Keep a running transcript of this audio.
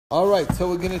All right, so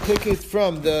we're going to take it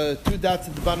from the two dots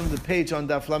at the bottom of the page on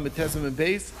Daf Lamed Tesam and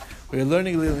Beis. We're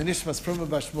learning Lil Nishmas from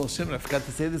Bashmul Shimon. I forgot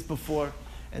to say this before.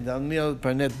 And Daniel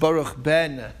Barnett Baruch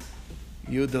Ben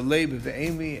Yehuda Leib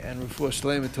Ve'emi and Refuah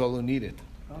Shleimah to all who need it.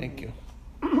 Thank you.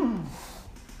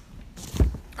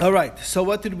 All right, so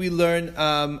what did we learn?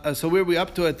 So where are we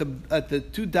up to at the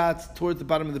two dots towards the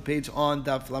bottom of the page on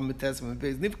Daf Lamed Tesam and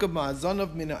Beis? Nifka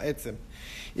Ma'azonov Mina Etzim.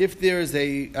 If there is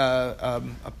a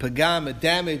pagam, a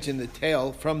damage in the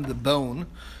tail from the bone,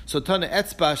 so Tana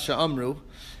Etzba Sha'amru,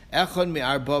 Echon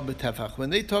Mi'arba B'tefach. When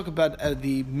they talk about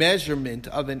the measurement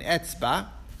of an etzba,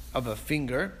 of a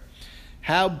finger,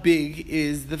 how big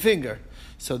is the finger?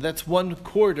 So that's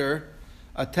 1/4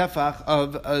 a tefach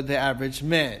of the average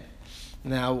man.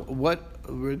 Now,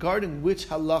 regarding which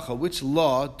halacha, which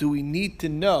law do we need to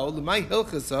know? L'may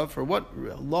hilchasa, for what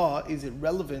law is it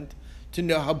relevant to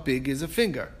know how big is a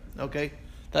finger? Okay,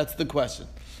 that's the question.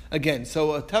 Again,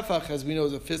 so a tefach, as we know,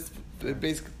 is a fist,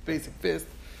 basic fist.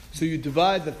 So you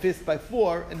divide the fist by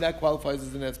 4, and that qualifies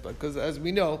as an etzba. Because as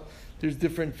we know, there's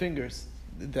different fingers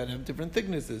that have different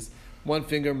thicknesses. One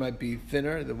finger might be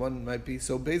thinner, the one might be.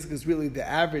 So basically, it's really the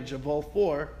average of all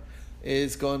 4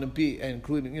 is going to be,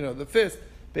 including the fist.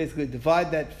 Basically,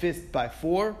 divide that fist by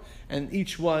 4, and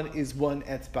each one is 1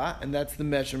 etzba, and that's the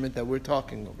measurement that we're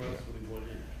talking about.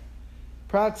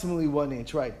 Approximately 1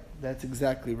 inch, right? That's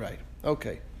exactly right.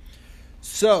 Okay,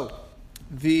 so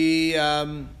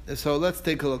so let's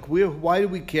take a look. Why do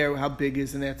we care how big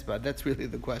is an etzba? That's really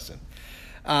the question.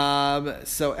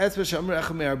 So etzba she'amar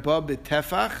echad me'arba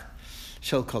b'tefach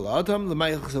shel kol adam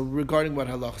l'mayil. So regarding what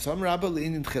halacha, so amar Rabba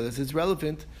le'inin tcheles, it's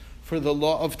relevant for the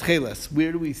law of tcheles.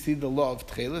 Where do we see the law of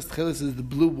tcheles? Tcheles is the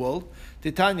blue wool.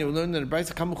 Titania, we learned in the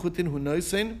Brayso kama chutin hu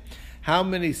noisin. How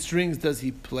many strings does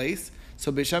he place?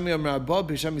 So Beishami Amar Abba,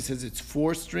 Beishami says it's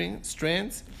 4 strands.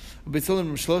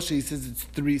 Beisolim Shlosha, he says it's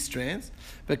 3 strands.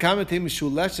 Bekamate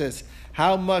Mishuleshes,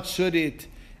 how much should it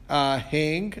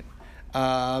hang?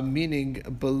 Meaning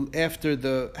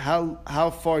after how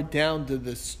far down do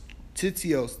the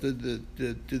tzitzios, do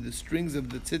the strings of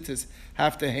the tzitzis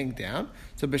have to hang down?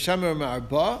 So Beishami Amar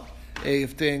Abba,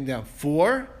 if they hang down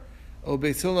 4. O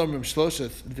Beisolomrim Shlosha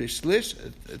Vishlish,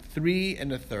 3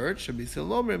 1/3.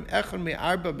 Shabisolomrim Echon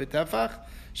me'arba b'tefach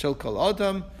shel kol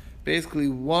adam. Basically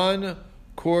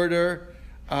 1/4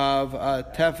 of a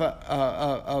tefach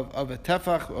of a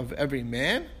tefach of every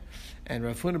man. And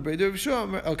Rafuna Breider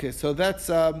V'Shua. Okay, so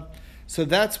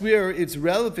that's where it's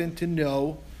relevant to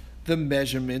know the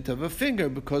measurement of a finger,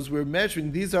 because we're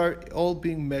measuring. These are all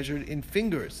being measured in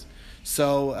fingers.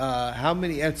 So how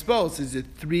many etzbos? Is it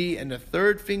 3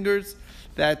 1/3 fingers?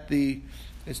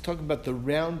 It's talking about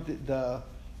the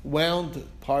wound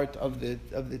part of the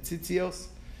tzitzios.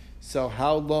 So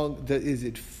how long is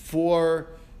it? 4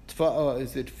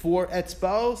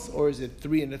 etzbos, or is it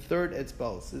 3 1/3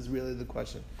 etzbos? Is really the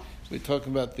question. We're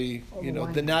talking about the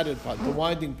knotted part, the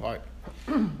winding part.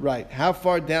 Right. How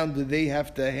far down do they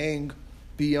have to hang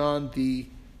beyond the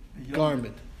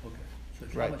garment? Okay. So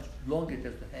right. How much longer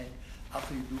does it hang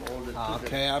after you do all the...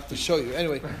 Okay, I have to show you.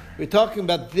 Anyway, we're talking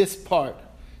about this part.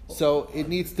 So it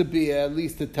needs to be at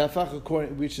least a tefach,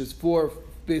 which is 4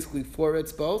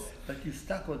 etzbos. But you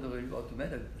stuck all the way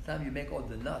automatic. By the time you make all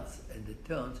the nuts and the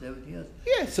turns and everything else.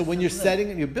 Yeah, so when you're setting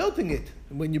it, you're building it.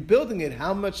 When you're building it,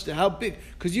 how big?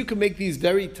 Because you can make these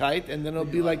very tight, and then it'll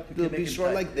be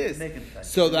short like this.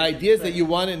 So the idea is that you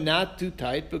want it not too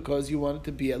tight, because you want it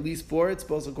to be at least 4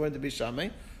 etzbos according to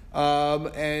Beishamai,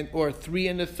 or 3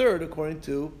 1/3 according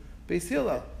to Beis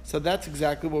Hillel. So that's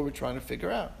exactly what we're trying to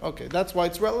figure out. Okay, that's why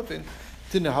it's relevant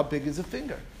to know how big is a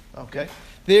finger. Okay,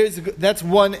 that's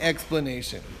one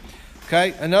explanation.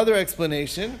 Okay, another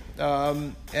explanation.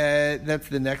 That's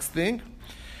the next thing.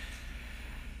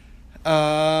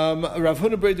 Rav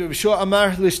Huna Breider V'Shua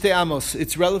Amar L'Shtei Amos.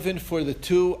 It's relevant for the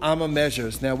 2 amma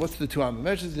measures. Now, what's the 2 amma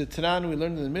measures? The Tanan, we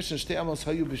learned in the Mishnah, Shtei Amos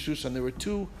Hayu B'Shushan. There were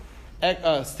 2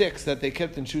 sticks that they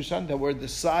kept in Shushan that were the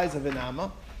size of an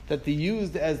amma, that they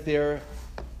used as their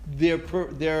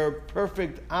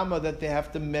perfect amma that they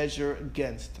have to measure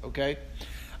against. Okay.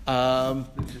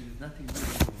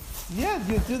 Yeah,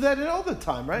 you do that all the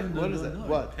time, right? What is it?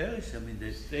 What? Paris, I mean,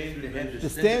 the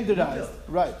standardized,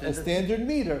 right? A standard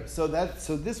meter. So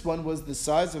this one was the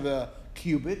size of a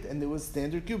cubit, and there was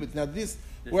standard cubits. Now these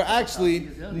were actually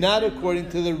not according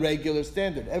to the regular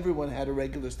standard. Everyone had a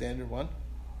regular standard one,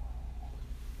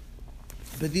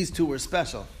 but these 2 were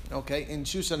special. Okay, in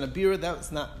Shushan Abira, that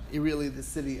was not really the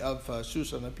city of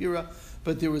Shushan Abira,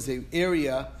 but there was an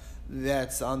area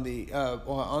that's on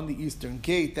the eastern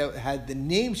gate that had the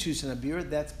name Shushan Abira.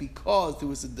 That's because there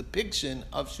was a depiction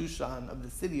of Shushan, of the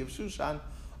city of Shushan,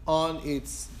 on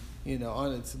its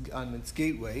on its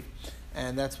gateway,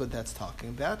 and that's what that's talking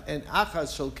about. And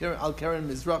Achaz shel al keren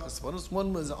mizrach esfonos.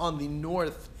 One was on the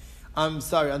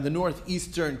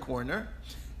northeastern corner,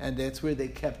 and that's where they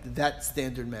kept that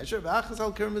standard measure. Achaz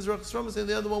al keren mizrach esfonos, and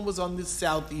the other one was on the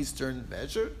southeastern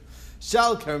measure.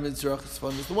 Shal keren mizrach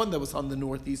esfonos, the one that was on the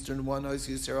northeastern one,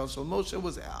 Yisrael shel Moshe,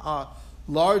 was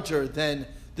larger than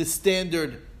the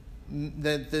standard,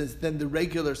 than the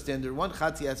regular standard one.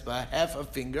 Chatzi esba, half a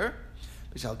finger.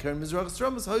 Shal keren mizrach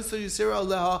esfonos, Yisrael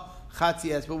leha chatzi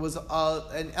esba, was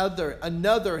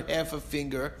another half a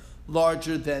finger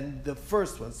larger than the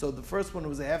first one. So the first one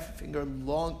was a half a finger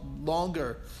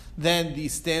longer than the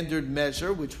standard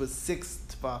measure, which was 6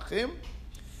 tefachim.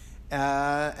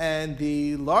 And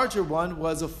the larger one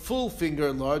was a full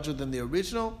finger larger than the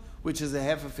original, which is a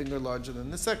half a finger larger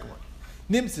than the second one.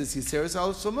 Nimtzis Yiseres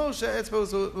al Moshe,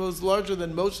 etzba was larger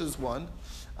than Moshe's one.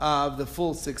 The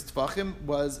full 6 tefachim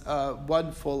was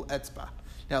one full etzba.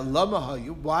 Now, lama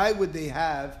hayu, why would they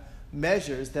have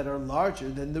measures that are larger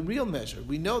than the real measure?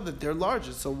 We know that they're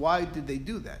larger, so why did they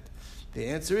do that? The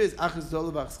answer is achaz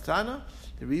dola b'chtana.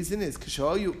 The reason is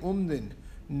kishayu umdin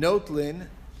notlin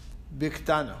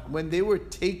b'chtana. When they were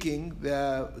taking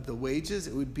the wages,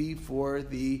 it would be for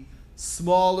the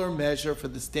smaller measure, for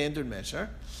the standard measure.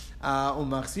 But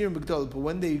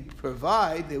when they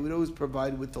provide, they would always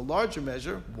provide with the larger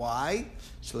measure. Why?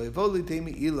 So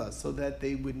that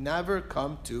they would never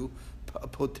come to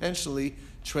potentially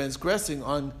transgressing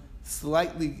on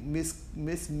slightly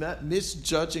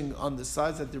misjudging on the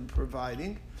size that they're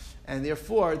providing, and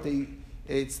therefore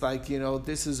it's like,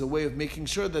 this is a way of making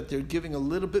sure that they're giving a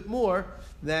little bit more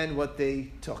than what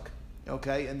they took.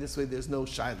 Okay, and this way there's no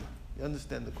shaila. You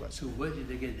understand the question? So where did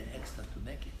they get the extra to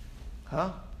make it?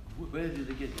 Huh? Where did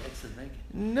they get the extra to make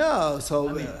it? No,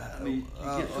 so you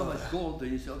get so much gold that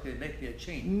you say, okay, make me a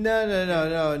chain.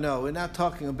 No. We're not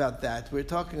talking about that. We're not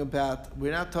talking about.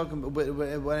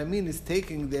 What I mean is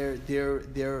taking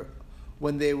their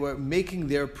when they were making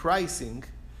their pricing,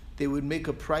 they would make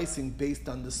a pricing based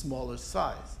on the smaller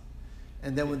size,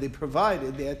 and then when they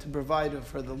provided, they had to provide it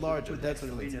for the larger. That's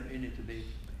what it means. In it to be.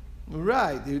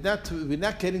 Right. We're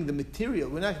not getting the material.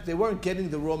 They weren't getting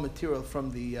the raw material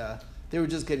from the. They were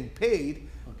just getting paid.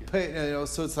 Okay.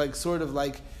 So it's like sort of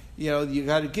like, you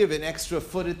got to give an extra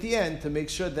foot at the end to make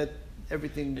sure that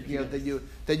everything, that you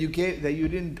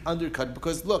didn't undercut.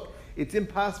 Because look, it's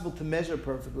impossible to measure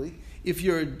perfectly. If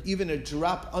you're even a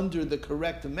drop under the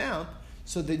correct amount,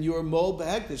 so then you're mol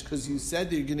b'hekdesh, because you said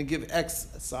that you're going to give X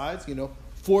size,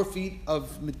 4 feet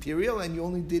of material, and you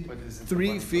only did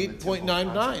 3 feet,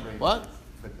 0.99. What?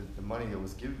 But the money that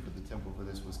was given for the temple for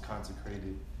this was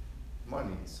consecrated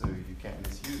money, so you can't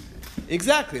misuse it.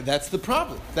 Exactly, that's the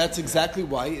problem. That's exactly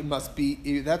why it must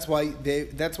be. That's why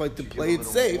to play it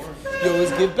safe, you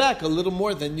always give back a little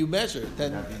more than you measure. Would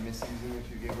that be misusing if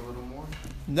you gave a little more?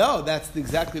 No, that's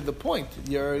exactly the point.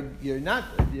 You're not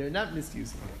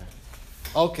misusing it.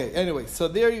 Okay. Anyway, so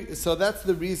that's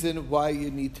the reason why you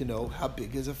need to know how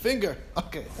big is a finger.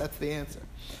 Okay, that's the answer.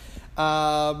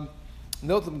 Now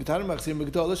the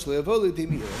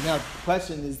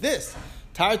question is this.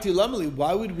 Tarti Lamali,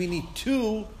 why would we need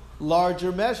 2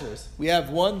 larger measures? We have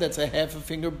one that's a half a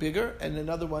finger bigger and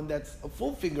another one that's a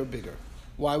full finger bigger.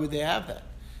 Why would they have that?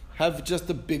 Have just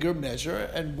a bigger measure,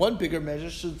 and one bigger measure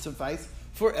should suffice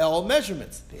for all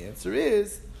measurements. The answer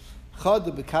is one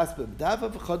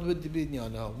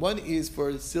is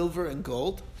for silver and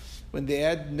gold. When they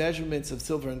add measurements of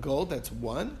silver and gold, that's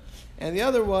one. And the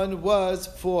other one was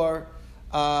for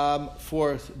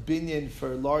binyan,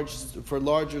 for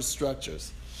larger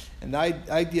structures. And the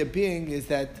idea being is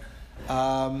that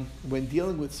when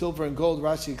dealing with silver and gold,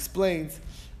 Rashi explains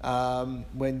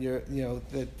when you're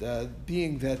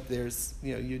being that there's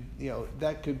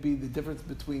that could be the difference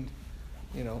between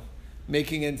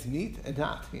making ends meet and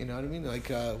not. You know what I mean? Like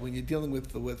when you're dealing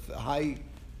with high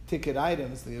ticket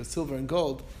items, silver and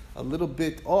gold, a little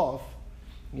bit off.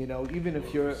 Even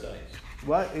if you're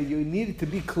you need it to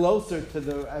be closer to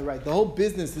the right. The whole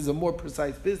business is a more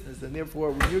precise business, and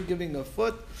therefore, when you're giving a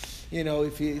foot,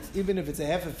 even if it's a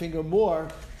half a finger more,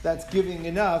 that's giving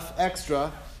enough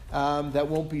extra that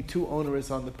won't be too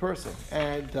onerous on the person.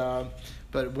 And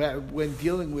but when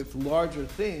dealing with larger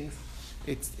things,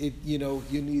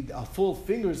 you need a full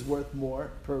finger's worth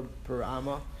more per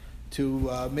amma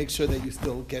to make sure that you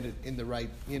still get it in the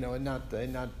right, and not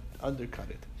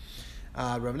undercut it.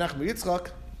 Rav Nachman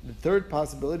Yitzchak. The third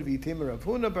possibility, V'yitim Rav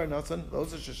Huna bar Nasan,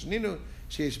 Losa Sheshaninu,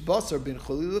 Sheish Basar bin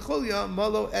Chuli L'Chulya,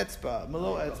 Malo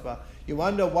Etzba. You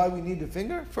want to know why we need the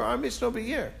finger? For our mission over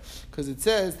here. Because it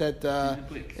says that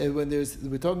when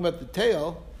we're talking about the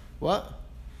tail, what?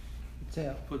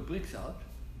 Tail. Put bricks out.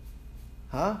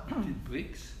 Huh? Did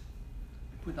bricks?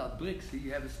 You put out bricks, so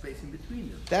you have a space in between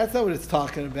them. That's not what it's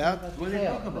talking about. What are they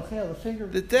talking about? The finger.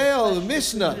 The tail, the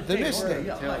Mishnah, the tail, Mishnah. right,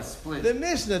 yeah, Tail right. is split. The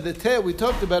Mishnah, the tail, we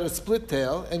talked about a split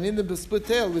tail, and in the split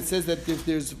tail it says that if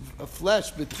there's a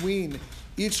flesh between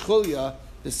each chulya,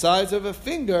 the size of a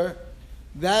finger,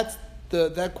 that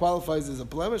qualifies as a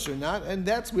blemish or not, and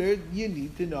that's where you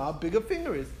need to know how big a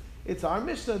finger is. It's our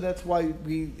Mishnah, that's why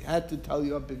we had to tell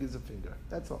you how big is a finger.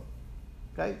 That's all.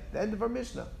 Okay? The end of our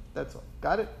Mishnah. That's all.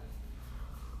 Got it?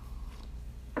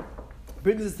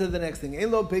 Brings us to the next thing.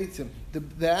 Ein lo beitzim.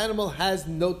 The animal has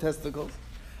no testicles.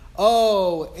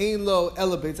 Oh, ein lo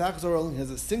ela beitzachas, or only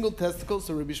has a single testicle.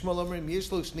 So Rabbi Shmuel Omer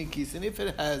yesh lo shnei kis. And if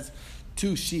it has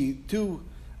you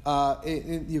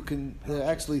can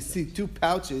actually see two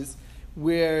pouches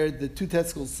where the two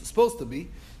testicles are supposed to be.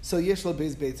 So yesh lo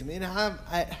beis beitzim. It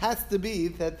has to be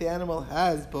that the animal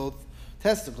has both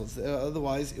testicles.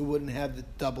 Otherwise, it wouldn't have the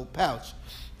double pouch.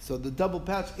 So the double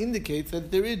pouch indicates that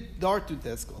there are two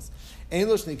testicles. Ein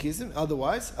lo shnei kisim.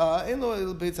 Otherwise, ein lo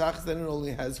el beitzachas, then it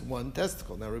only has one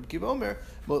testicle. Now, Reb Kiva Omer,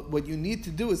 what you need to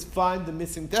do is find the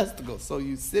missing testicle. So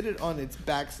you sit it on its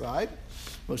backside,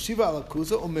 moshiva ala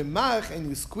kusa, umemach, and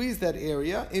you squeeze that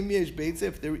area. Im yesh beitza,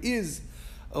 if there is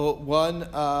one,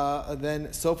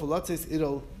 then sofa latzes,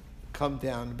 it'll come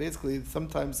down. Basically,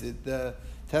 sometimes the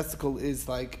testicle is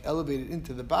like elevated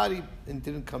into the body and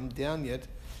didn't come down yet.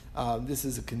 This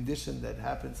is a condition that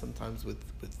happens sometimes with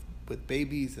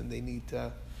babies, and they need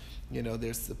to,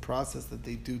 there's a process that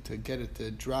they do to get it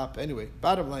to drop. Anyway,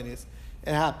 bottom line is,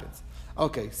 it happens.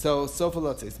 Okay, so Sofa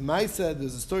Lotzes. Maisa,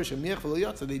 there's a story, Shemiach v'lo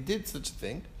yotza, they did such a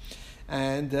thing,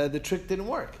 and the trick didn't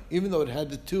work, even though it had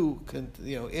the two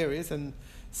areas, and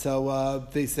so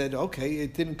they said, okay,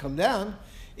 it didn't come down,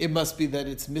 it must be that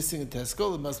it's missing a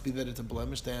testicle, it must be that it's a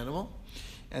blemished animal,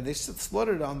 and they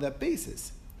slaughtered it on that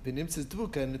basis. V'nimtzes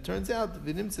dvuka, and it turns out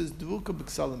v'nimtzes dvuka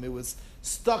b'ksalim. It was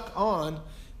stuck on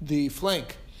the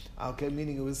flank, okay,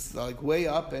 meaning it was like way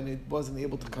up and it wasn't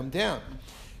able to come down.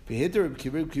 Reb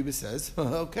Kiva says,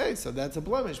 okay, so that's a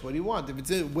blemish. What do you want? If it's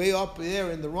way up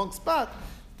there in the wrong spot,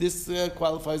 this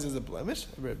qualifies as a blemish.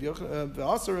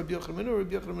 Also, Rabbi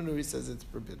Yochanan says it's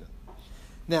forbidden.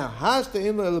 Now, if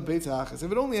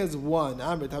it only has one,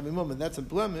 that's a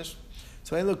blemish.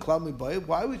 So why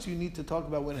would you need to talk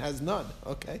about when it has none?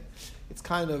 Okay, it's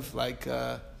kind of like,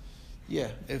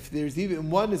 if there's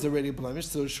even one is already a blemish,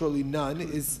 so surely none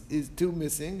is two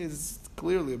missing is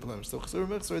clearly a blemish. So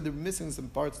they're missing some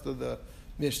parts of the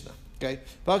Mishnah. Okay,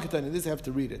 this I have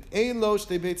to read it.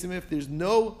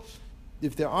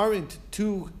 If there aren't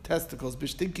two testicles,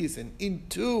 b'shtinkisen, in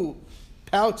two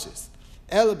pouches,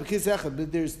 but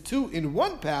there's two in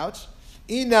one pouch.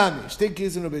 Inami,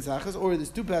 or there's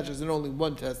two patches and only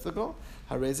one testicle.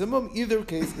 Either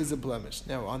case is a blemish.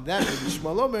 Now on that, if it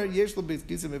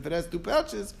has two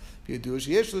pouches,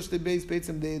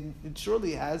 then it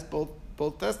surely has both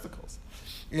testicles.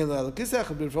 But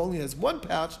if it only has one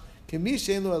pouch,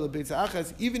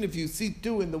 even if you see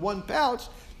two in the one pouch,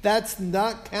 that's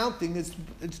not counting as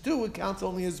two, it counts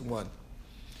only as one.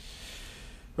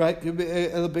 Right? Now,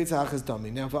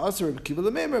 for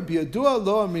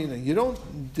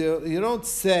you don't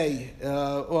say,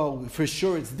 for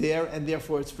sure it's there, and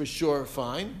therefore it's for sure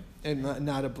fine, and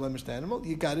not a blemished animal.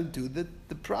 You got to do the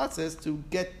process to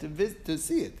get to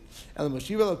see it.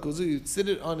 You sit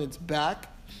it on its back,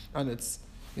 on its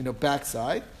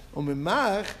backside,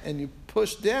 and you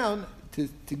push down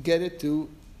to get it to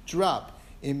drop.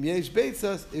 In Yesh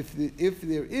Beitzas, if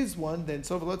there is one, then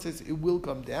Sofa says it will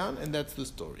come down, and that's the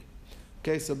story.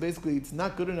 Okay, so basically it's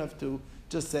not good enough to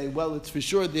just say, well, it's for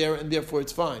sure there, and therefore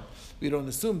it's fine. We don't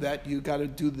assume that. You got to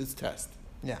do this test.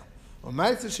 Now, he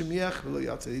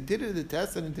did it the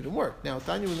test, and it didn't work. Now,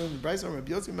 Tanya will learn the Bryce on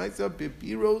Rabbi Yossi, Maisa,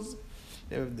 Bepiros,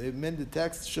 they amend the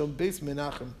text, Shom Beis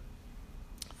Menachem.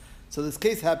 So this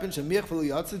case happened, Shemiach v'lo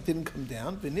yatsa, didn't come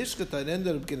down, V'nishkat, it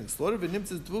ended up getting slaughtered,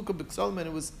 V'nimtzes dvuka b'ksalim, and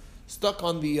it was stuck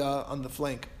on the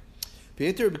flank.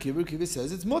 Peter Rabbi Kiva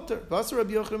says it's mutter. V'asar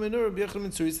Rabbi Yochanan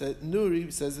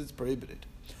Nuri says it's prohibited.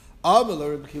 Amar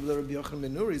Rabbi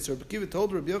Yochanan Nuri. So Rabbi Kiva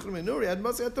told Rabbi Yochanan Nuri, "Ad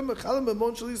masayatam mechalim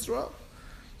b'mon shel Yisrael."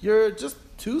 You're just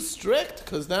too strict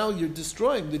because now you're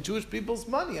destroying the Jewish people's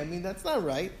money. I mean, that's not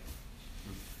right.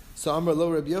 So Amar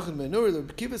lo Rabbi Yochanan Nuri.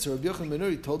 Rabbi Kiva. So Rabbi Yochanan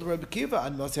Nuri told Rabbi Kiva,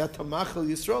 "Ad masayatam machal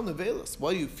Yisrael nevelos."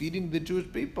 Why are you feeding the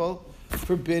Jewish people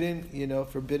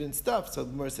forbidden stuff? So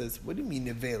the Gemara says, what do you mean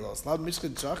nevelos?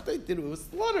 It was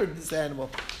slaughtered, this animal.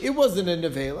 It wasn't a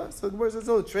nevela. So the Gemara says,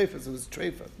 oh, treifas. It was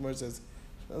treifas. The Gemara says,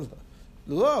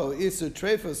 lo, isur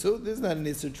treifas. So this is not an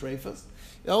isur treifas.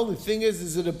 The only thing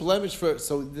is it a blemish for,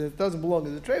 so it doesn't belong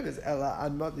in the treif.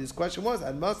 His question was,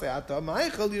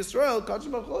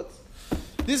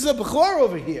 this is a bechor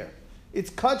over here.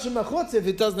 It's kachim machutz if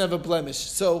it doesn't have a blemish.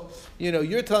 So,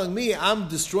 you're telling me I'm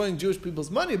destroying Jewish people's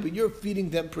money, but you're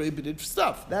feeding them prohibited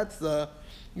stuff. That's the,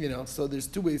 so there's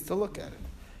two ways to look at it.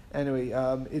 Anyway,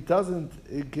 it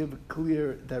doesn't give a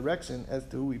clear direction as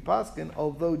to who we paskin,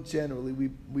 although generally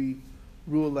we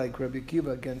rule like Rabbi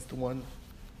Akiva against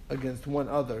one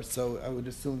other. So I would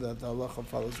assume that the halacha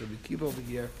follows Rabbi Akiva over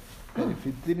here, and if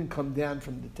it didn't come down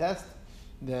from the test,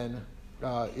 then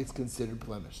it's considered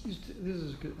blemished. This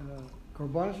is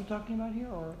korbanos we're talking about here,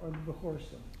 or the bechor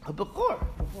still? A bechor.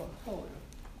 Bechor. Oh,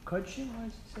 kachim? Why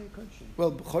does it say kachim?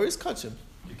 Well, bechor is kachim.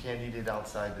 You can't eat it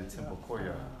outside the temple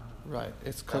courtyard. Right,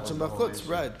 it's That was kachim the whole bachutz.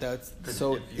 issue. Right, that's 'Cause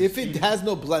so. if you If it feed has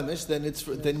no blemish, then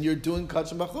then you're doing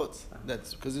kachim bachutz.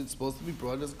 That's because it's supposed to be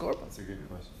brought as a korban. That's a good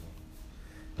question.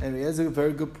 And he has a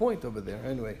very good point over there.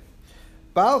 Anyway,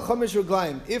 Baal Chomesh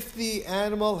Ruglayim. If the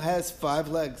animal has 5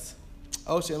 legs,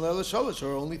 or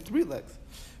only 3 legs,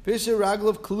 Pisha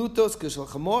Raglov Kalutos Kishal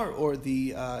Chamor, or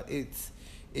the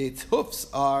its hoofs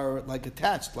are like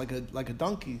attached, like a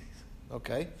donkey.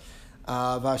 Okay,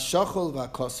 Vashachol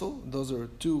Vakosel. Those are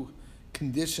 2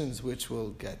 conditions which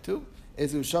we'll get to.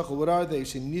 Ezu Shachol. What are they?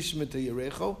 Shenishmeta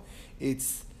Yerecho.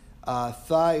 Its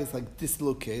thigh is like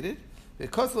dislocated. One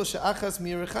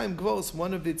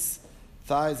of its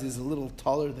thighs is a little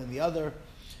taller than the other.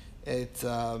 It's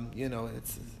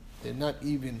they're not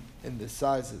even in the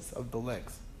sizes of the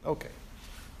legs. Okay.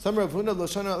 When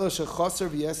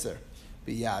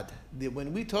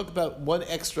we talk about an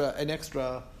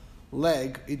extra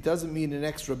leg, it doesn't mean an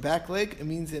extra back leg. It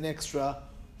means an extra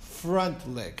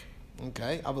front leg.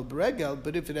 Okay.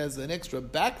 But if it has an extra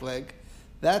back leg,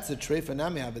 that's a treifa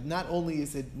nami. Not only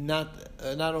is it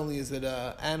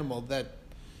an animal that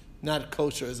not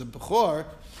kosher as a bechor,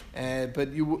 but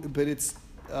it's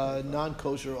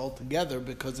non-kosher altogether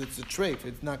because it's a treif.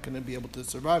 It's not going to be able to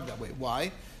survive that way.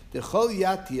 Why? The chol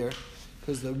yatir,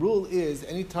 because the rule is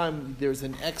anytime there's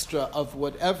an extra of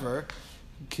whatever,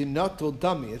 kinatul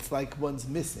dami. It's like one's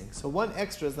missing. So one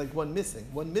extra is like one missing.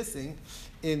 One missing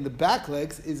in the back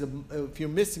legs is if you're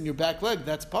missing your back leg,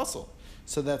 that's puzzle.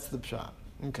 So that's the pshat.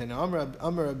 Okay, now Amar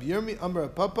Abiyirmi, Amar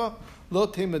Papa, Lo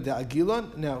Tema de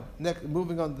Agilon. Now,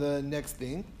 moving on to the next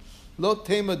thing. Lo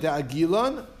Tema de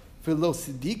Agilon, Velo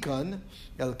Sidikan,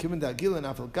 El Kiman de Agilon,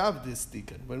 Afel Gav de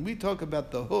Sidikan. When we talk about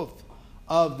the hoof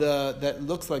of that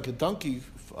looks like a donkey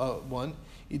one,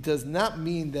 it does not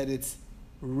mean that it's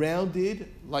rounded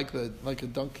like a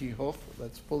donkey hoof,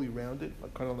 that's fully rounded,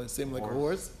 kind of the same like a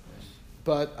horse,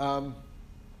 but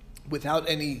without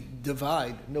any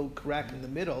divide, no crack in the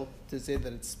middle to say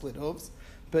that it's split hoofs.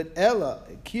 But Ella,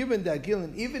 Kiban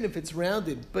Dagilin, even if it's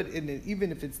rounded, but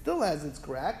even if it still has its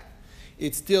crack,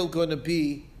 it's still going to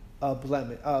be a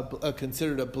blemish,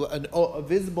 considered a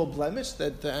visible blemish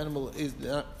that the animal is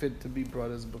not fit to be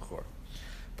brought as a bechor.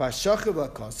 Vashachav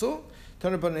lakasul,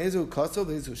 tanabanezu kasul,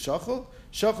 lezu shachol,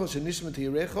 shachol shenishmat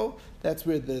yirecho. That's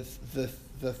where the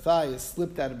thigh is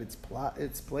slipped out of its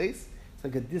place. It's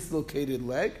like a dislocated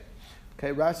leg.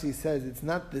 Okay, Rashi says it's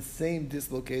not the same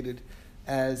dislocated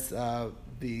as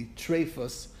the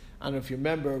trephus. I don't know if you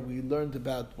remember, we learned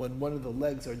about when one of the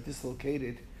legs are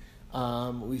dislocated,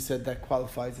 we said that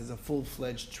qualifies as a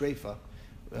full-fledged treifa.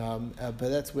 But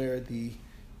that's where the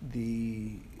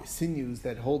sinews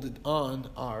that hold it on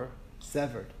are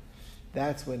severed.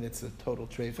 That's when it's a total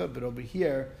treifa. But over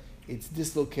here, it's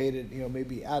dislocated,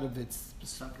 maybe out of its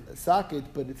socket,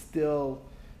 but it's still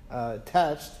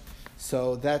attached.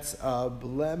 So that's a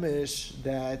blemish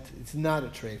that it's not a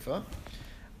treifa.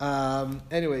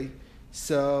 Anyway,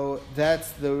 so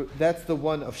that's the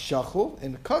one of shachul.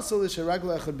 And kasel is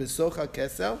ragla echad besocha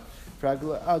kesel,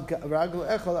 ragla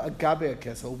echad agabe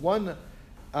kesel. One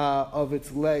of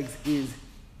its legs is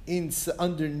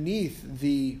underneath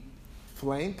the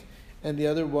flank, and the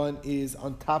other one is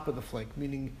on top of the flank.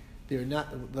 Meaning they're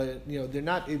not at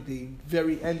the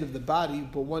very end of the body,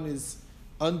 but one is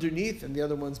underneath and the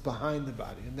other one's behind the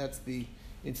body, and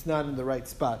it's not in the right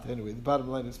spot. Anyway, the bottom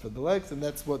line is for the legs, and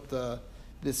that's what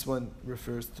this one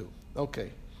refers to.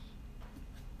 Okay.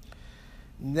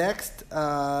 Next,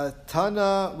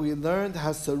 Tana, we learned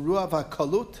Hasarua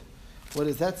Vakalut. What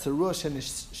is that? Sarua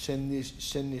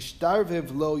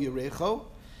Shenishtarviv Lo Yerecho.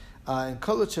 And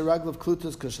Kalut Sheraglav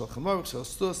Klutus Kashal Chamar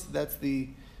Stus. That's the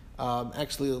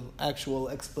actual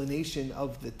explanation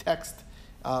of the text.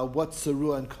 What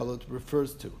Sarua and Kalut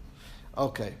refers to.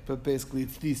 Okay, but basically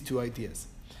it's these two ideas.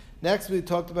 Next, we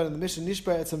talked about in the mission,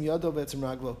 Nishbar Etzam Yado Vetzam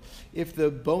Raglo. If the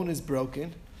bone is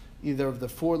broken, either of the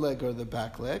foreleg or the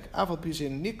back leg, Afal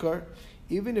Pishin Nikar,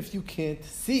 even if you can't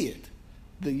see it,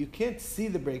 you can't see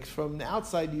the breaks from the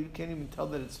outside. You can't even tell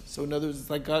that it's. So in other words, it's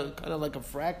like kind of like a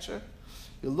fracture.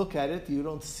 You look at it, you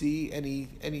don't see any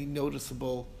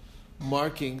noticeable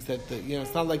markings that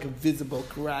it's not like a visible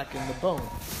crack in the bone.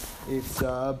 It's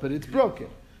but it's broken.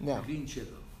 Now, Green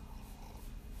shadow.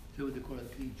 So what they call a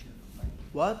green shadow. Like,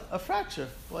 what? A fracture?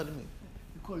 What do you mean?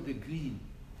 you call it a green.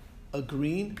 A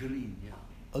green? Green, yeah.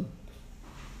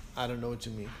 I don't know what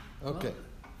you mean. Okay. Well,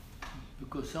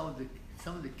 because some of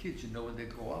the kids, when they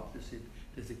grow up, they say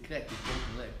there's a crack in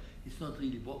broken leg. It's not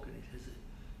really broken. It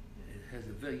has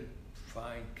a very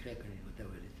fine crack in it,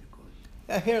 whatever it is they call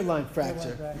it. A hairline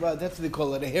fracture. Well, that's what they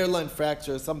call it, a hairline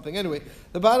fracture or something. Anyway,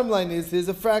 the bottom line is there's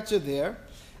a fracture there,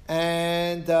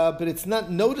 and but it's not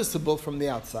noticeable from the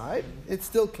outside. It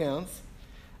still counts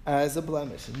as a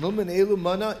blemish. Lumen elu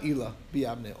mana ila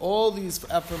biyavne. All these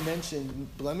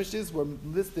aforementioned blemishes were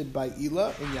listed by Ila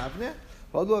in Yavne.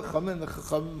 And the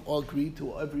Chacham all agreed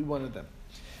to every one of them.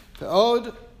 The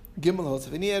Od Gimel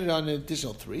Hosef, and he added on an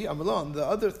additional 3. Amalon, the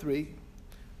other 3,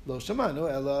 Lo Shamanu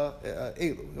Ela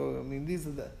Elu. I mean, these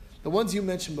are the ones you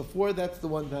mentioned before. That's the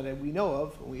one that we know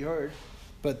of, we heard.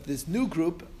 But this new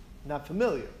group, not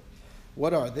familiar.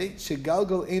 What are they?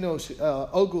 Shegalgal Eno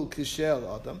Ogul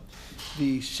Kishel Adam.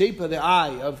 The shape of the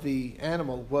eye of the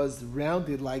animal was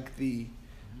rounded like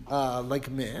like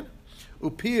a man.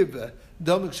 Upiv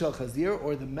Domik Shel Chazir,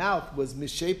 or the mouth was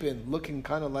misshapen, looking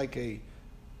kind of like a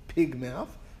pig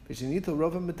mouth. Vishenito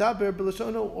Rova Metaber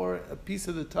Belashono, or a piece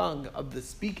of the tongue, of the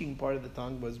speaking part of the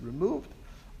tongue, was removed.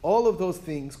 All of those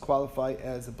things qualify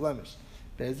as a blemish.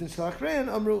 Bezin Shalachrein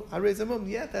Amru Harezamum.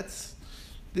 Yeah,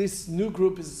 this new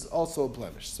group is also a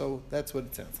blemish. So that's what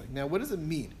it sounds like. Now, what does it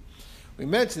mean? We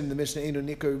mentioned the Mishnah Eino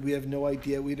Nikar, we have no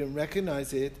idea, we didn't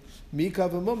recognize it. Mika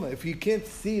v'muma. If you can't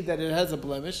see that it has a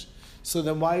blemish, so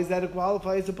then why is that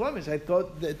qualify as a blemish? I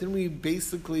thought that then we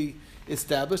basically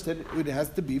established that it has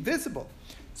to be visible.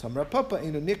 Samra Papa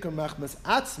Eino Nikar Machmas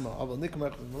Atzma Aval Nikar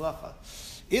Machmas Malacha.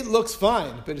 It looks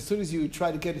fine, but as soon as you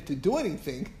try to get it to do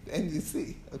anything, then you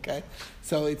see. Okay,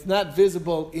 so it's not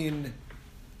visible in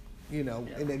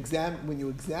when you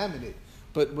examine it.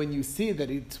 But when you see that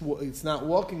it's not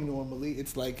walking normally,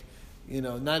 it's like,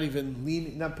 not even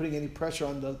leaning, not putting any pressure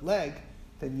on the leg,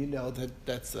 then you know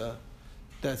that's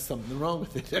something wrong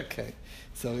with it. Okay,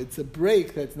 so it's a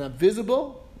break that's not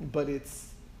visible, but it's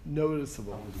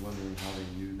noticeable. I was wondering how they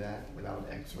knew that without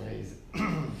X-rays,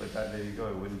 but there you go.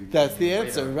 It wouldn't be. That's the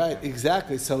answer, right?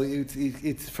 Exactly. So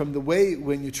it's from the way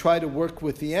when you try to work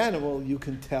with the animal, you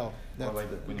can tell.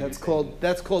 That's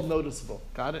called noticeable.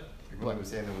 Got it? When we were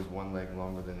saying there was one leg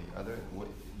longer than the other,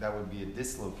 that would be a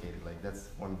dislocated leg. That's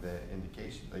one of the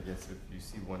indications. I guess if you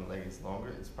see one leg is longer,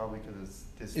 it's probably because it's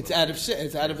dislocated. It's out of shit.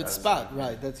 It's out of its spot.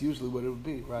 Right. That's usually what it would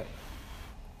be. Right.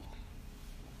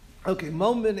 Okay.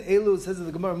 Momen elu says in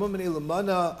the Gemara. Momen elu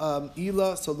mana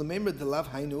ila. So the member the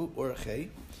lav hainu or chay.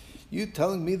 You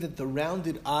telling me that the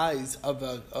rounded eyes of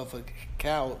a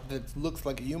cow that looks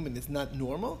like a human is not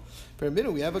normal? For a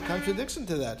minute, we have a contradiction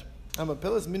to that.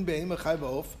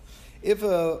 If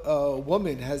a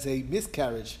woman has a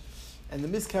miscarriage, and the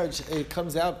miscarriage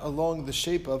comes out along the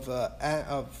shape of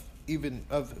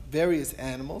various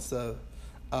animals,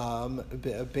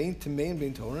 bein to main,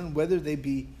 bein to oren, whether they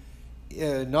be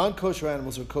non-kosher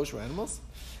animals or kosher animals.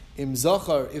 Im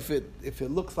zachar, if it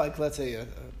looks like, let's say, a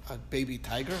baby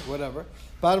tiger, whatever.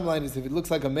 Bottom line is, if it looks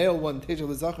like a male one, teja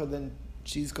l'zachar, then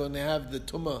she's going to have the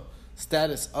tumah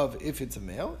status of if it's a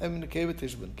male. And you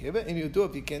do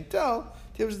if you can't tell,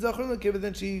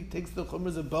 then she takes the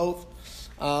chumras of both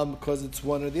because it's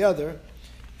one or the other,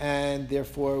 and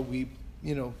therefore we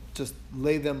just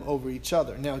lay them over each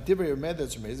other. Now, Divrei Rameir,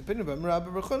 that's Rameir's opinion.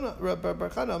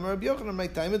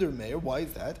 Why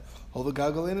is that?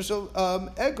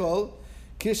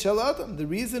 The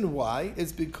reason why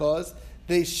is because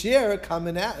they share a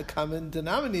common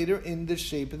denominator in the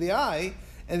shape of the eye,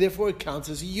 and therefore it counts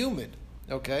as a human.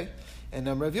 Okay? And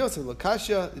Rav Yosef,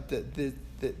 Lakasha,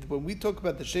 when we talk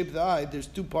about the shape of the eye, there's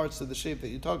two parts to the shape that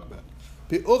you talk about.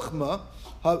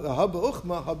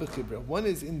 One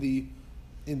is in the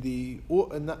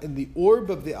orb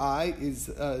of the eye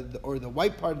or the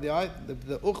white part of the eye.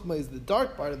 The uchma is the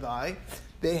dark part of the eye.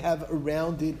 They have a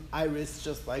rounded iris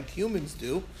just like humans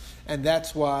do, and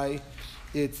that's why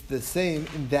it's the same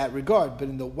in that regard. But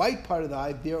in the white part of the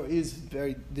eye,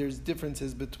 there's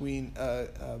differences between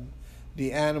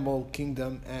the animal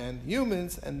kingdom and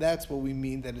humans, and that's what we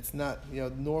mean that it's not.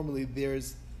 Normally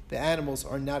the animals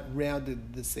are not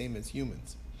rounded the same as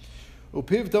humans.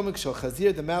 Upiv domik shel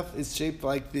chazir, the mouth is shaped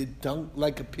like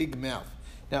a pig mouth.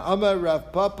 Now, Amar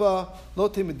Rav Papa lo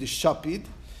temed shapid.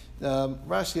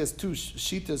 Rashi has two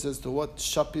shitas as to what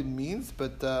shapid means,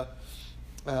 but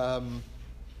let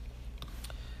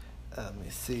me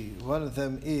see. One of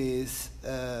them is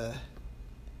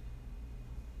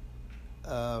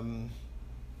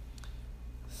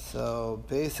so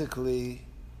basically.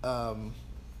 Let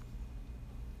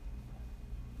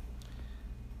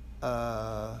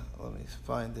me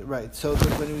find it. Right. So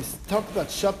when we talk about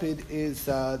shapid, is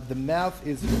the mouth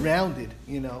is rounded,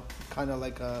 kind of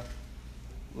like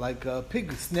a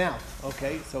pig snout.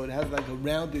 Okay, so it has like a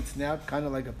rounded snout, kind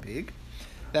of like a pig.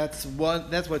 That's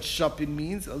what shapid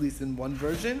means, at least in one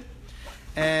version.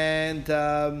 And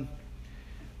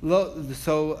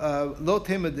lo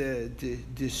tema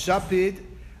de shapid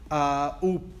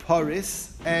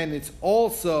uparis, and it's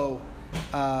also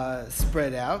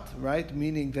spread out, right?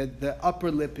 Meaning that the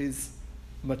upper lip is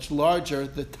much larger,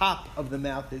 the top of the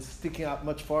mouth is sticking out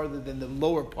much farther than the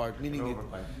lower part, meaning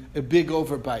a big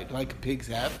overbite, like pigs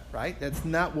have, right? That's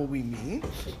not what we mean.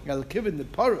 Given the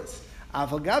parus,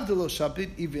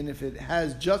 even if it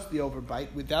has just the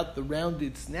overbite without the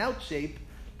rounded snout shape,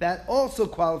 that also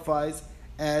qualifies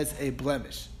as a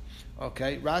blemish.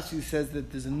 Okay, Rashi says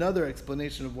that there's another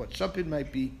explanation of what shapid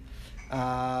might be.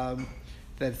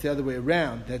 That's the other way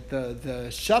around. That the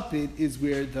shapid is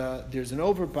where there's an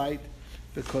overbite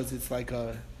because it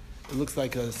looks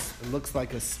like a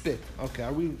spit. Okay,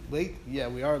 are we late? Yeah,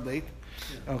 we are late.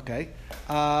 Yeah. Okay,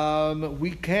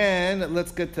 we can.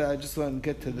 Let's get to. I just want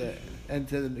to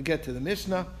get to the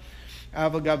Mishnah.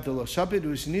 Avagav de lo shapid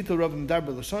u'shnito rav m'dar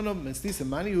b'loshonom mesnisa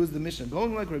mani. Who's the Mishnah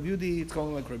going like Rabbi Yudi? It's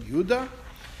going like Rabbi Yehuda.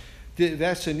 You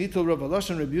don't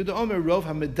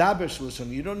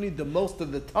need the most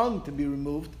of the tongue to be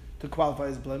removed to qualify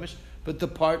as blemish, but the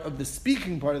part of the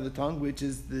speaking part of the tongue, which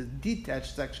is the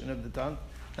detached section of the tongue,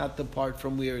 not the part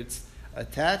from where it's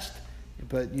attached,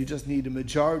 but you just need a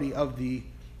majority of the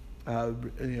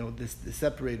the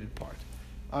separated part.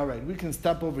 All right, we can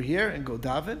stop over here and go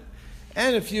daven,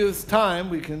 and if you have time,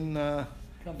 we can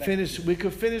finish. We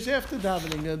could finish after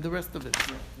davening the rest of it.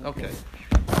 Okay.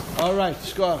 All right,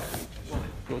 shkoch.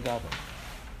 Go daven.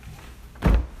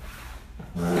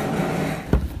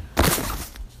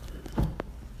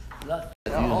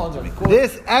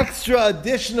 This extra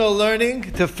additional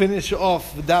learning to finish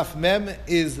off Daf Mem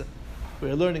is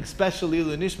we're learning specially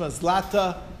Nishma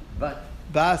Zlata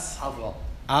Bas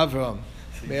Avram.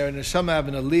 May our neshama have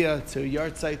an aliyah to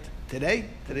yard site today.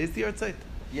 Today's the yard site.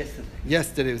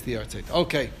 Yesterday was the yard site.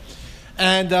 Okay.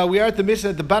 And we are at the Mishnah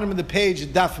at the bottom of the page,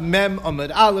 Daf Mem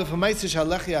Amud Aleph.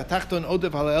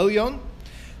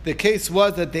 The case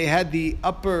was that they had the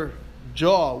upper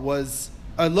jaw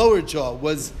lower jaw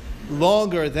was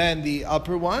longer than the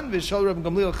upper one. He asked the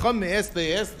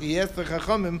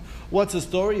what's the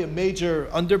story? A major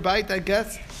underbite, I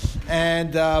guess.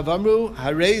 And Vamru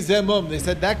Harei Zemum. They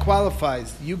said that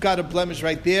qualifies. You got a blemish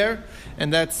right there,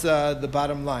 and that's the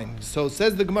bottom line. So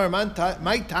says the Gemara, my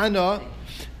Tana.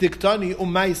 Diktani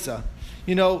umaisa.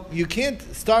 You can't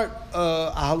start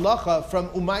a halacha from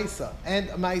umaisa and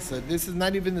umaisa. This is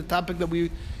not even the topic that you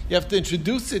have to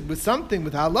introduce it with something,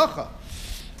 with halacha.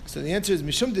 So the answer is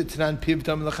mishum ditran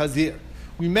pivtam lechazir.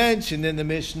 We mentioned in the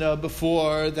Mishnah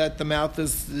before that the mouth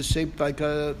is shaped like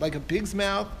a pig's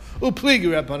mouth. Upligi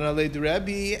Rabbanan le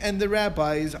Rebbe, and the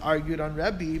rabbis argued on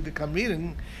Rebbe, become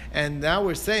reading, and now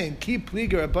we're saying keep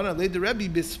pligi Rabbanan le Rebbe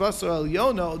bisfasor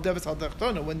elyono deves al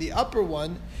tachtona. When the upper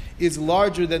one is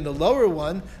larger than the lower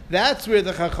one, that's where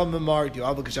the Chachamim argue.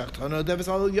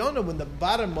 When the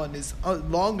bottom one is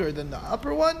longer than the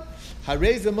upper one,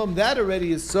 harei zemum, that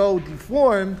already is so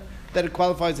deformed that it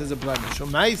qualifies as a blemish.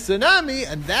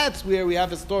 And that's where we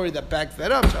have a story that backs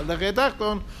that up.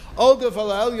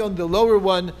 The lower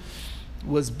one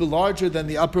was larger than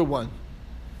the upper one.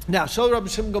 Now, he asked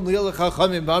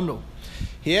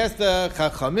the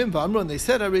Chachamim, and they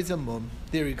said,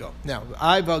 there you go. Now,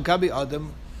 Gabi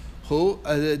Adam, who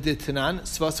ditanan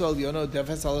svaso al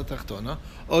defes al tachtona,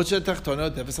 ocha tachtona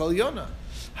defes al yona.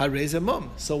 Harezamum.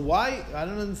 So why? I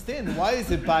don't understand. Why is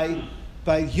it by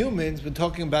humans? We're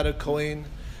talking about a kohen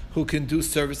who can do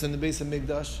service in the base of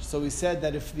Mikdash. So we said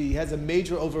that if he has a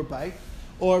major overbite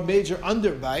or major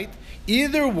underbite,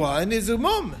 either one is a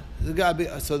mum.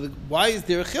 So why is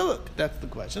there a chiluk? That's the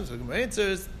question. So the answer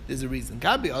is there's a reason.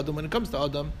 Gabi Adam, when it comes to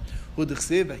Adam, who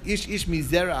dechsev ish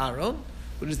mizera Aaron.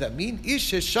 What does that mean?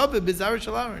 Ish sheshabe bizarre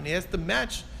shel Aaron. He has to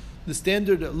match the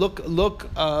standard look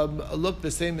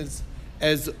the same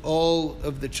as all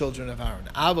of the children of Aaron.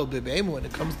 Avo bebeima, when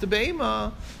it comes to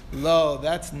beima, lo,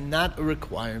 that's not a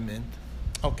requirement.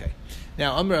 Okay.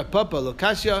 Now, Amar Papa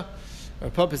Lokashya, or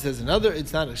Papa says another,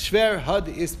 it's not a shver, had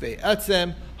ispe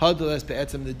atzem, Hadoles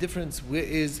be'etzem. The difference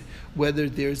is whether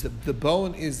there's the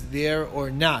bone is there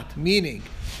or not. Meaning,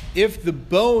 if the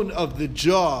bone of the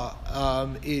jaw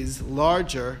is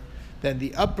larger than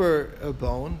the upper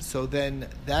bone, so then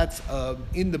that's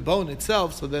in the bone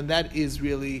itself. So then that is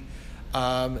really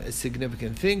a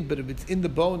significant thing. But if it's in the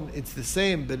bone, it's the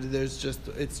same. But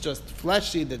it's just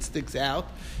fleshy that sticks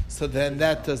out. So then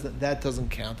that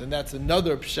doesn't count, and that's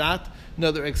another pshat,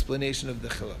 another explanation of the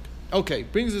chiluk. Okay,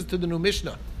 brings us to the new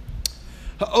Mishnah.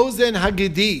 Ha'ozen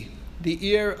hagidi, the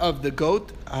ear of the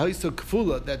goat, ha'isa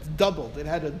kfula, that's doubled. It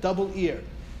had a double ear.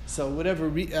 So whatever,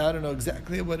 I don't know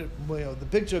exactly the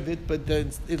picture of it, but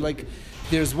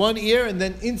there's one ear, and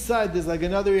then inside there's like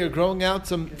another ear growing out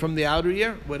from the outer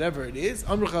ear, whatever it is.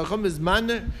 Amr chacham is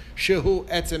man shehu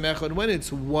etzem echad. When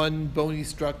it's one bony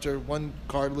structure, one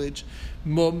cartilage,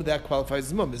 mum, that qualifies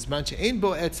as mum. Is man she'ein bo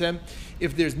etzem.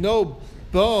 If there's no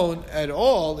bone at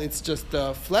all, it's just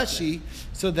fleshy,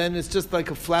 so then it's just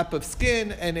like a flap of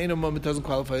skin, and in a moment it doesn't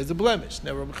qualify as a blemish.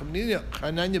 Now,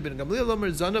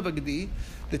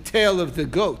 the tail of the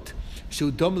goat,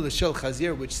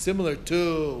 which is similar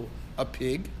to a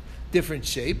pig, different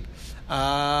shape,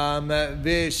 and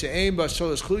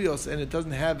it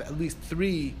doesn't have at least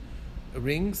 3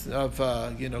 rings of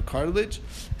cartilage,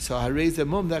 so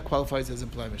that qualifies as a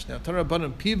blemish. Now,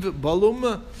 Tarabanan piv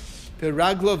balum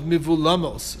Peraglov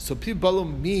mivulamos. So piv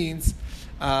balum means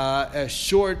a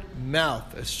short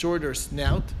mouth, a shorter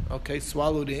snout, okay,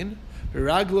 swallowed in.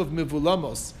 Peraglov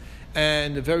mivulamos,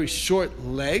 and very short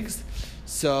legs.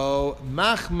 So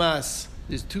machmas,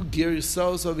 there's 2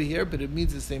 girsos over here, but it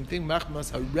means the same thing.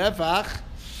 Machmas harevach,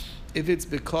 if it's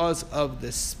because of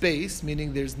the space,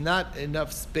 meaning there's not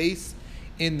enough space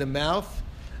in the mouth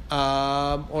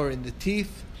or in the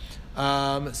teeth.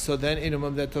 So then in a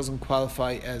mum that doesn't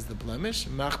qualify as the blemish,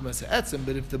 machmas etzem.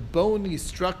 But if the bony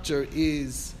structure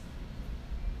is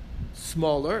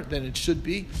smaller than it should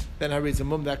be, then hareiz a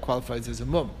mum, that qualifies as a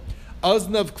mum.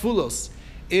 Aznav kfulos,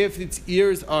 if its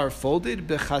ears are folded,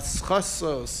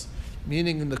 bechaschasos,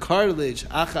 meaning in the cartilage,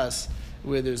 achas,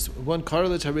 where there's one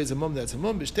cartilage, hareiz a mum, that's a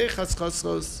mum. B'shtei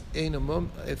chaschasos ein a mum.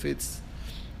 If it's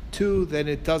 2, then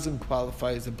it doesn't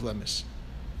qualify as a blemish.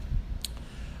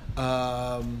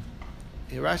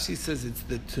 Rashi says it's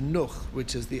the tenuch,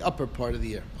 which is the upper part of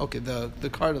the ear. Okay, the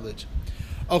cartilage.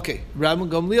 Okay, Rabban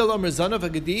Gamliel Amar Zanav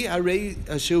Hagadi Harei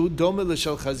Shehu Dome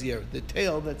L'Shel Chazir. The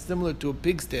tail that's similar to a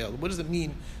pig's tail. What does it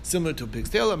mean, similar to a pig's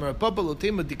tail? Amar Papa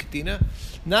Lotema Dikatina.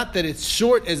 Not that it's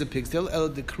short as a pig's tail.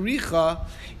 El Dekricha,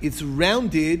 it's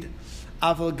rounded.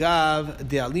 Avalgav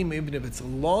Dealim, even if it's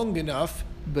long enough.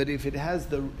 But if it has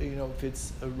if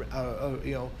it's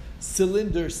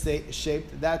cylinder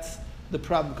shaped, that's the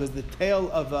problem, because the tail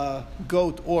of a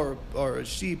goat or a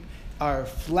sheep are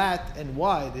flat and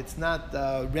wide. It's not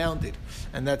rounded,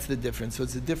 and that's the difference. So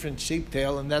it's a different shaped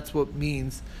tail, and that's what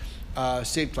means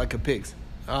shaped like a pig's.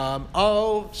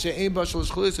 So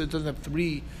it doesn't have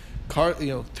 3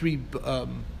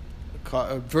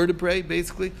 vertebrae,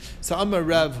 basically. So Amar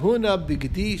Rav Huna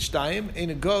b'gedi shtayim,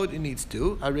 in a goat it needs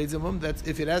 2. Harei mum. That's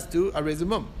if it has 2. Harei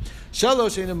mum.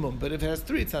 Shalosh ain't a mum, but if it has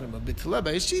 3, it's not a mum. B'tla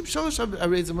by a sheep, shalosh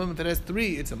harei mum. If it has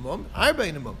 3, it's a mum. Arba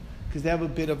ain't a mum, because they have a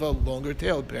bit of a longer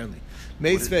tail apparently.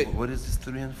 What is this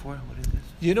 3 and 4? What is this?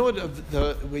 You know what?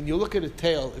 When you look at a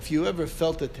tail, if you ever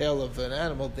felt the tail of an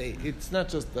animal, it's not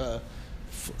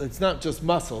just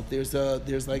muscle. There's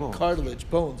like bones. Cartilage,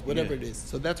 bones, whatever Yeah. it is.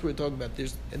 So that's what we're talking about.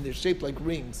 They're shaped like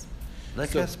rings.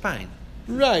 Like a spine.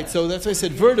 Right. So that's why I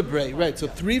said vertebrae. Right. So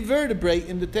 3 vertebrae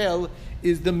in the tail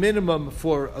is the minimum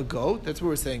for a goat. That's what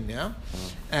we're saying now.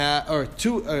 Or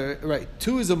 2. Right.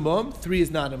 2 is a mum. 3 is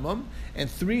not a mum. And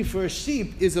 3 for a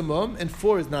sheep is a mum. And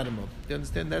 4 is not a mum. You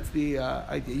understand? That's the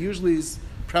idea. Usually is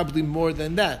probably more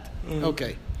than that. Mm-hmm.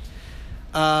 Okay.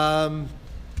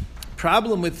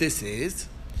 Problem with this is,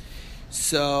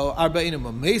 so arba'in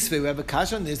mum meisve, we have a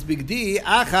kasha on this big D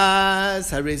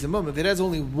achas harei mum. If it has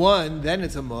only 1, then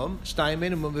it's a mum. Shtayim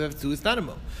ein a mum. If it has 2, it's not a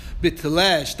mum.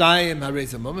 Bitleh shtayim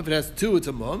harei mum. If it has 2, it's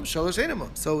a mum. Shalosh ein a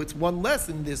mum. So it's 1 less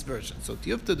in this version. So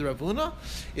tiyufta the Rav Huna,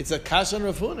 it's a kasha on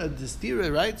Rav Huna, the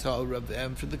stira, right? So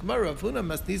for the Gemara, Rav Huna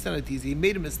must nisan atizi. He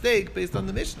made a mistake based on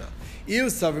the Mishnah. Iu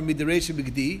savar midareisha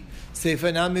bigdi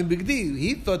seifa namin bigdi.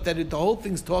 He thought that the whole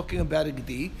thing's talking about a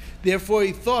gdi. Therefore,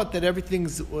 he thought that everything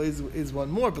is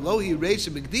 1 more. Below he reisha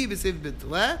bigdi v'seif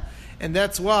bitleh, and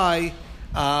that's why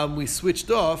we switched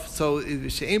off. So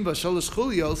she'em ba shalosh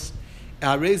chulios.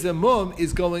 Reza mum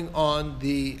is going on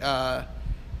the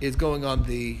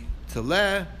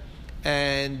teleh,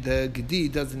 and the gedi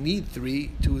doesn't need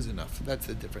 3. 2 is enough. That's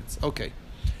the difference. Okay.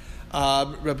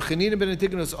 Reb Chanina ben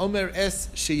Antigonus Omer es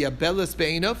sheyabelas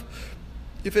be'enov.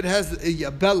 if it has a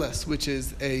yabeles, which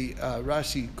is a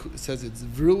Rashi says it's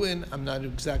vruin, I'm not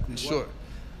exactly sure.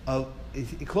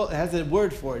 It has a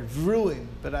word for it, vruin,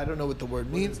 but I don't know what the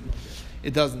word means.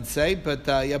 It doesn't say, but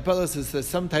yabeles is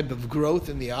some type of growth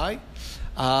in the eye.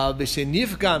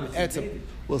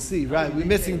 We'll see, right? We're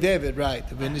missing David, right?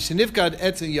 Or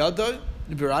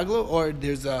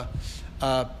there's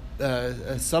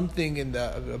something in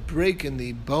a break in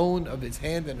the bone of his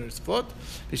hand and his foot,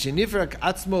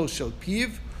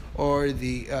 or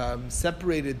the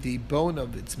separated the bone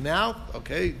of its mouth.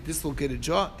 Okay, dislocated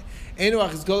jaw. It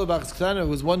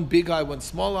was one big eye, one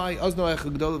small eye.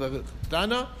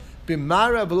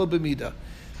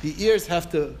 The ears have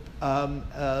to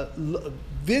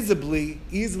visibly,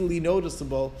 easily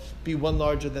noticeable, be one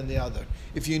larger than the other.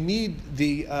 If you need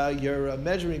your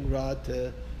measuring rod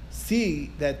to see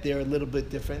that they're a little bit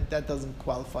different, that doesn't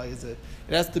qualify as it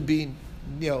has to be,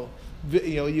 you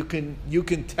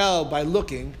can tell by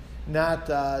looking, not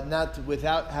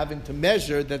without having to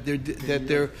measure that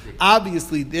they're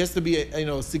obviously there has to be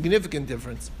a significant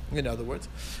difference. In other words,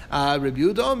 Rabbi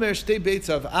Yehuda Omer shtei beitz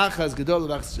of achas gedol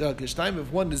k'shtayim.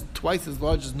 If one is twice as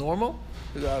large as normal,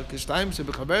 k'shtayim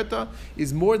shebechaberta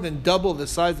is more than double the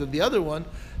size of the other one.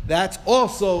 That's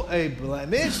also a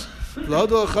blemish.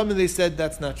 They said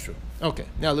that's not true. Okay,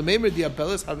 now l'meimer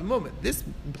diabeles have a moment. This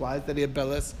implies that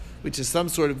diabeles, which is some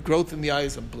sort of growth in the eye,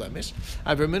 is a blemish.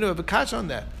 I have a catch on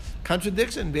that.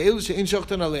 Contradiction. This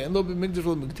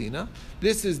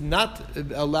is not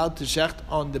allowed to shecht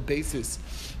on the basis,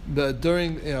 but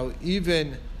during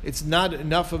even it's not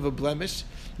enough of a blemish,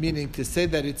 meaning to say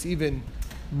that it's even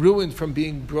ruined from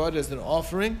being brought as an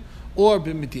offering or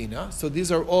b'medina. So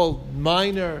these are all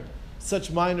such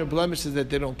minor blemishes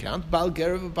that they don't count. Bal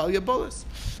gerav, bal yabolis.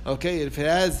 Okay, if it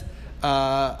has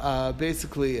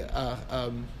basically.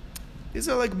 These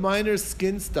are like minor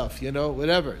skin stuff,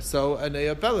 whatever. So an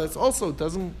ayabelis also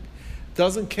doesn't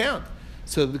count.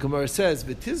 So the Gemara says,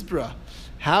 "V'tizbra,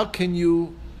 how can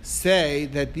you say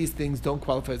that these things don't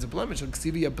qualify as a blemish?" It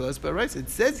says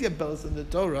yabelis in the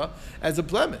Torah as a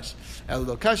blemish.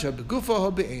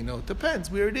 It depends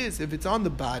where it is. If it's on the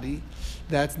body,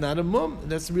 that's not a mum.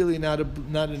 That's really not a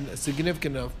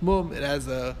significant enough mum. It has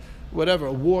a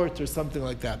wart or something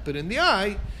like that. But in the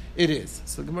eye, it is.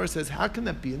 So the Gemara says, how can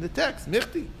that be in the text?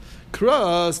 Michti.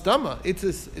 Kra stama. It's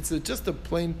just a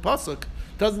plain pasuk.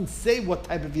 Doesn't say what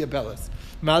type of yabelis.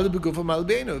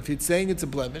 If it's saying it's a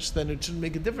blemish, then it shouldn't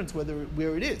make a difference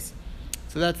where it is.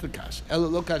 So that's the kash. Ela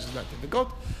lo kash is not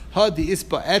difficult. Hadi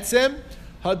ispa etzem,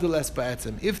 hadi lespa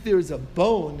etzem. If there is a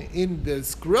bone in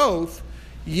this growth,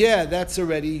 that's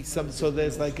already some. So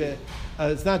there's like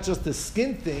it's not just a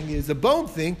skin thing; it's a bone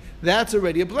thing. That's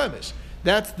already a blemish.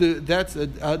 That's a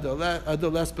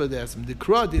lespa etzem. The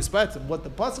kra the ispa etzem. What the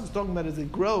pasuk is talking about is a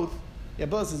growth.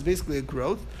 Yabelis is basically a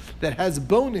growth that has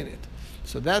bone in it.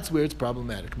 So that's where it's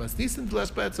problematic. Masnisin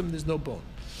lespa etzem. There's no bone.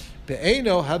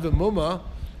 Be'eno have a mumma.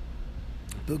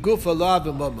 Begufa la have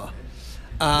a mumma.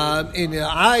 In the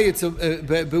eye, it's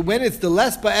but when it's the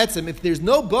lespa etzem, if there's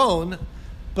no bone,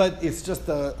 but it's just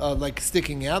like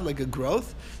sticking out, like a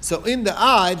growth. So in the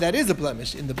eye, that is a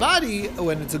blemish. In the body,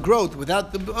 when it's a growth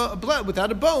without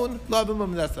without a bone, la have a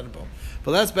mumma, that's not a bone.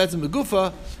 But lespa etzem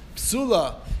begufa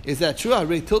psula, is that true?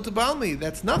 Arei tilta balmi,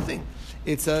 that's nothing.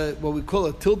 It's what we call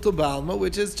a tilta balma,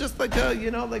 which is just like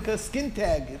a skin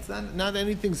tag. It's not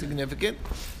anything significant.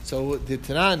 So the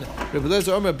Tanan, Rebbe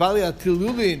Lezer Omer Bali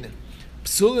Atilulin,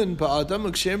 Psulin Ba'adam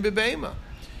Ukshem Bebeima.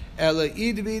 Ela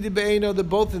Idvi Beino, they're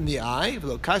both in the eye.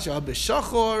 V'lokasha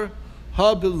HaBeshachor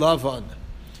HaBelavan.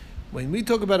 When we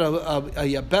talk about a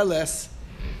yabeles,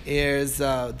 there's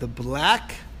the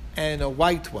black and a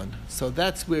white one. So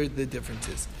that's where the difference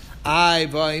is. I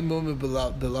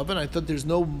thought there's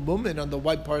no mumin on the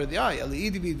white part of the eye.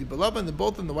 They're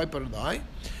both on the white part of the eye.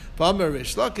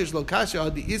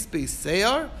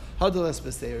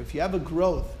 If you have a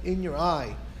growth in your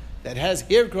eye that has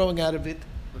hair growing out of it,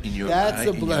 that's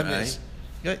a blemish.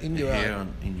 In your eye.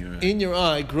 In your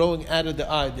eye, growing out of the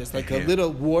eye. There's like a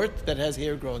little wart that has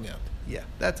hair growing out. Yeah,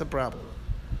 that's a problem.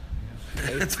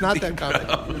 Okay, it's not that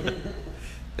common.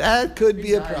 That could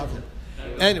be a problem.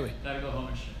 Anyway. Gotta go home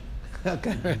and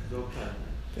Okay.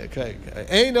 Okay.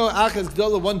 Eino achas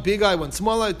gedola, one big eye, one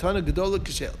small eye. Tana gedola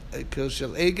kishel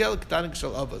egel, katana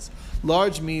kishel avos.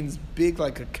 Large means big,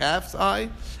 like a calf's eye,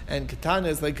 and katana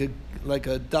is like a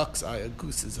duck's eye, a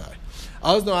goose's eye.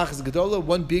 Azno achas gedola,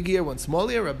 one big ear, one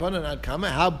small ear. Rabbanan ad kama.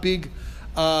 How big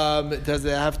does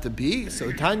it have to be?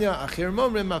 So Tanya achir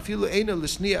momrim afilu eino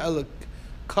l'shniya el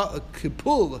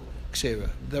kipul kshera.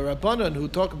 The Rabbanan who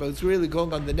talk about it's really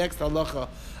going on the next halacha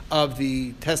of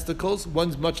the testicles.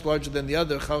 One's much larger than the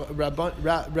other. Rabbi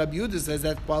Yehuda says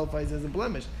that qualifies as a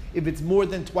blemish if it's more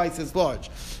than twice as large.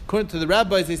 According to the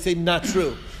rabbis, they say not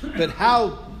true. But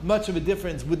how much of a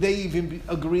difference would they even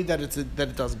agree that that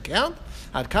it doesn't count?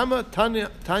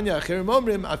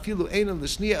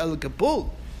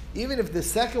 Even if the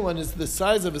second one is the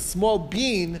size of a small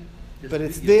bean, but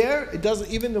it's there, it doesn't.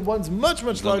 Even the one's much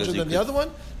larger than the other one,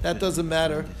 that doesn't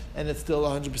matter, and it's still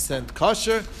 100%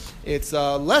 kosher. It's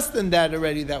less than that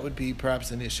already. That would be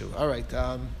perhaps an issue. All right.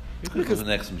 You could do the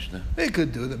next Mishnah. We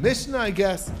could do the Mishnah, I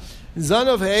guess.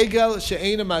 Zanov hegel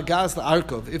she'ena magas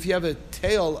la'arkov. If you have a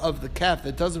tail of the calf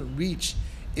that doesn't reach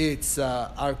its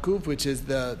arkuv, which is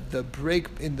the break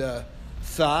in the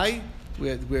thigh,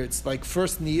 where it's like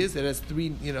first knee is, it has three,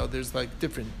 there's like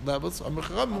different levels.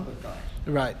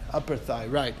 Right, upper thigh,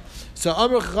 right. So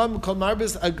Amr Chacham kol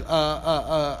marbis a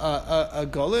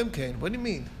golem kain. What do you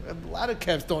mean? A lot of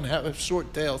calves don't have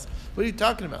short tails. What are you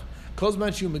talking about? Kol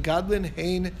zman shu megadlin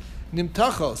hein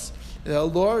nimtachos. The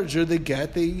larger they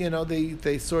get,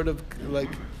 they sort of like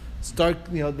start,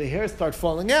 the hairs start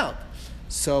falling out.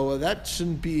 So that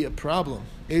shouldn't be a problem.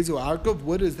 Ezu Arkov,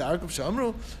 what is the Arkov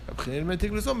Shamru?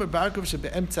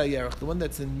 The one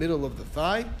that's in the middle of the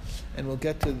thigh, and we'll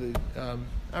get to the.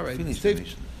 All right,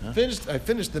 finished. I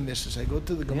finished the Mishnah. Should I go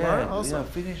to the Gemara also? Yeah,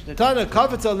 finish the. Tana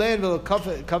kafetz alein v'lo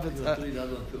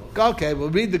kafetz. Okay, we'll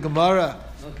read the Gemara.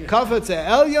 Kafetz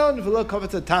elyon v'lo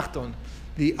kafetz tachton.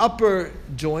 The upper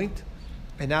joint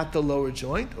and not the lower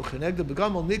joint.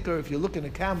 If you look in a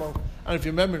camel, I don't know if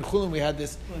you remember in Chulin we had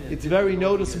this. It's very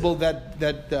noticeable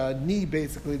that knee,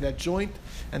 basically that joint,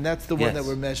 and that's the one that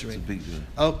we're measuring. It's a big deal.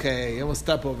 Okay, and we'll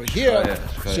stop over here.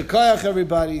 Shekayach,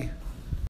 everybody.